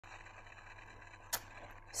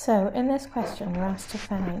So in this question you're asked to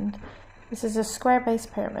find, this is a square base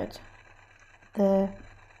pyramid. The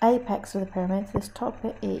apex of the pyramid, this top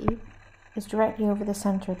bit E, is directly over the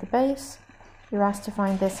centre of the base. You're asked to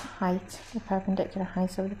find this height, the perpendicular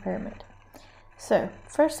height of the pyramid. So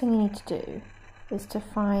first thing you need to do is to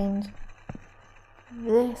find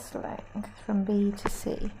this length from B to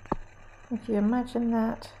C. If you imagine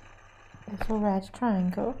that little red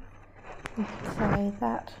triangle, you can say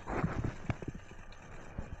that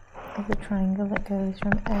is a triangle that goes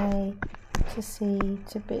from A to C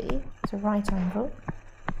to B. It's a right angle.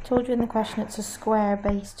 I told you in the question it's a square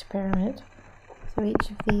based pyramid, so each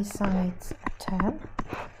of these sides are 10,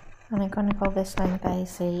 and I'm going to call this length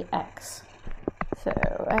AC x. So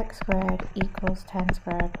x squared equals 10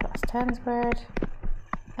 squared plus 10 squared,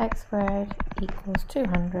 x squared equals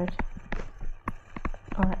 200,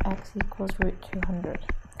 or x equals root 200.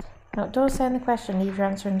 Now it does say in the question leave your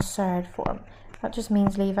answer in surd form. That just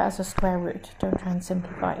means leave it as a square root, don't try and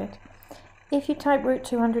simplify it. If you type root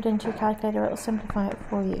 200 into your calculator, it'll simplify it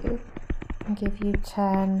for you and give you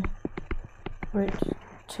 10 root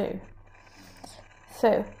 2.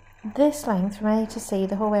 So this length from A to C,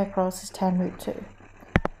 the whole way across, is 10 root 2.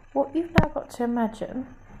 What you've now got to imagine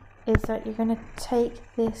is that you're going to take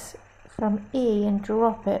this from E and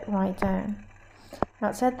drop it right down. Now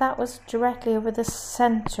it said that was directly over the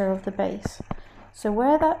centre of the base. So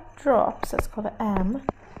where that drops, let's call it M,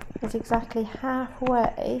 is exactly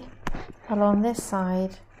halfway along this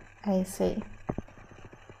side AC.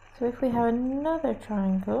 So if we have another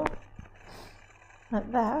triangle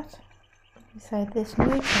like that, we say this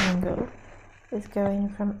new triangle is going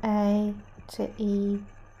from A to E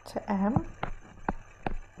to M.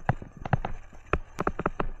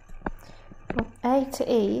 From A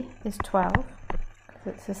to E is 12,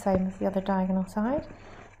 because it's the same as the other diagonal side.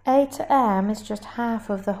 A to M is just half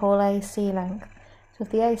of the whole AC length. So if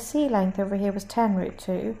the AC length over here was 10 root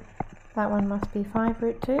 2, that one must be 5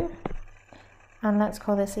 root 2. And let's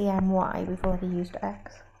call this EMY, we've already used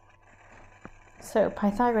x. So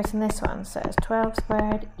Pythagoras in this one says 12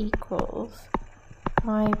 squared equals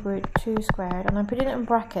 5 root 2 squared. And I'm putting it in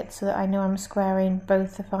brackets so that I know I'm squaring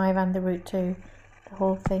both the 5 and the root 2. The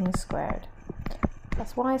whole thing is squared.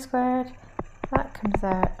 Plus y squared. That comes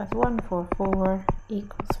out as 144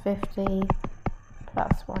 equals 50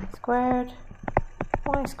 plus y squared.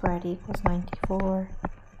 Y squared equals 94.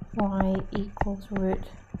 Y equals root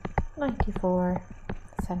 94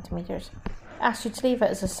 centimetres. Ask you to leave it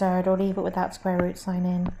as a surd or leave it with that square root sign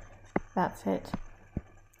in. That's it.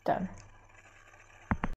 Done.